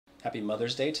Happy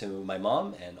Mother's Day to my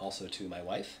mom and also to my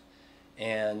wife.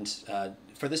 And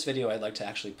for this video, I'd like to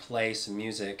actually play some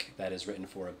music that is written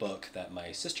for a book that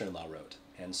my sister-in-law wrote.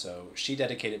 And so she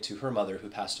dedicated it to her mother, who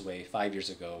passed away 5 years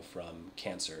ago from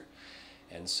cancer.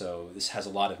 And so this has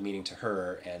a lot of meaning to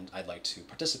her, and I'd like to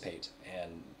participate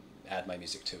and add my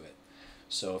music to it.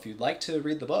 So if you'd like to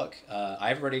read the book,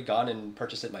 I've already gone and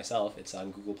purchased it myself. It's on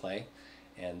Google Play,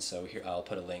 and so here I'll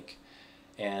put a link.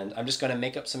 And I'm just going to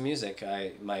make up some music.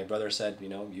 My brother said, you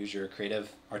know, use your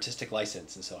creative artistic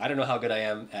license. And so I don't know how good I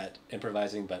am at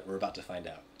improvising, but we're about to find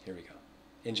out. Here we go.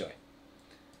 Enjoy.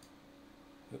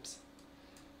 Oops.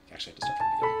 Actually, I have to start from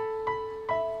the beginning.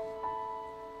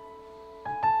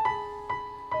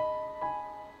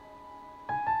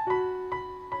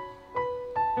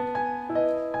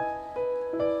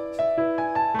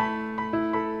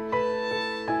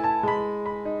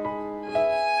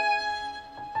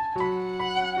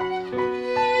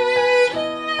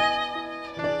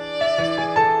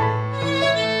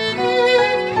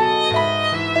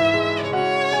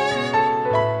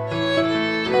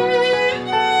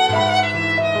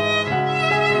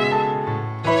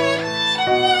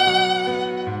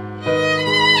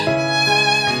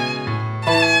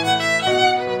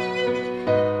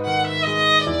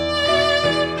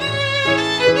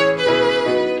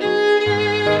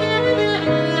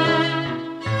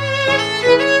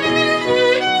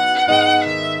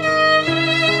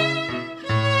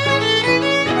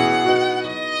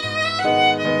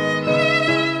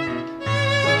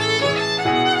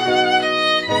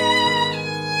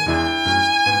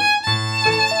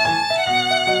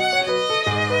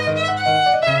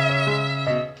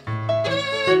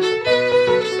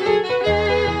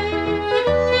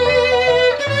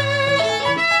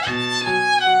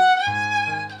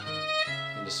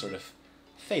 Sort of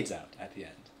fades out at the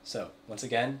end. So once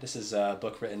again, this is a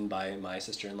book written by my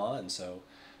sister-in-law, and so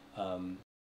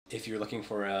if you're looking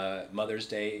for a Mother's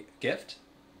Day gift,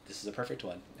 this is a perfect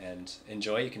one. And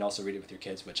enjoy. You can also read it with your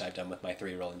kids, which I've done with my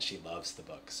 3-year-old, and she loves the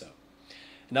book. So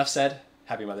enough said.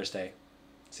 Happy Mother's Day.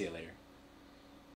 See you later.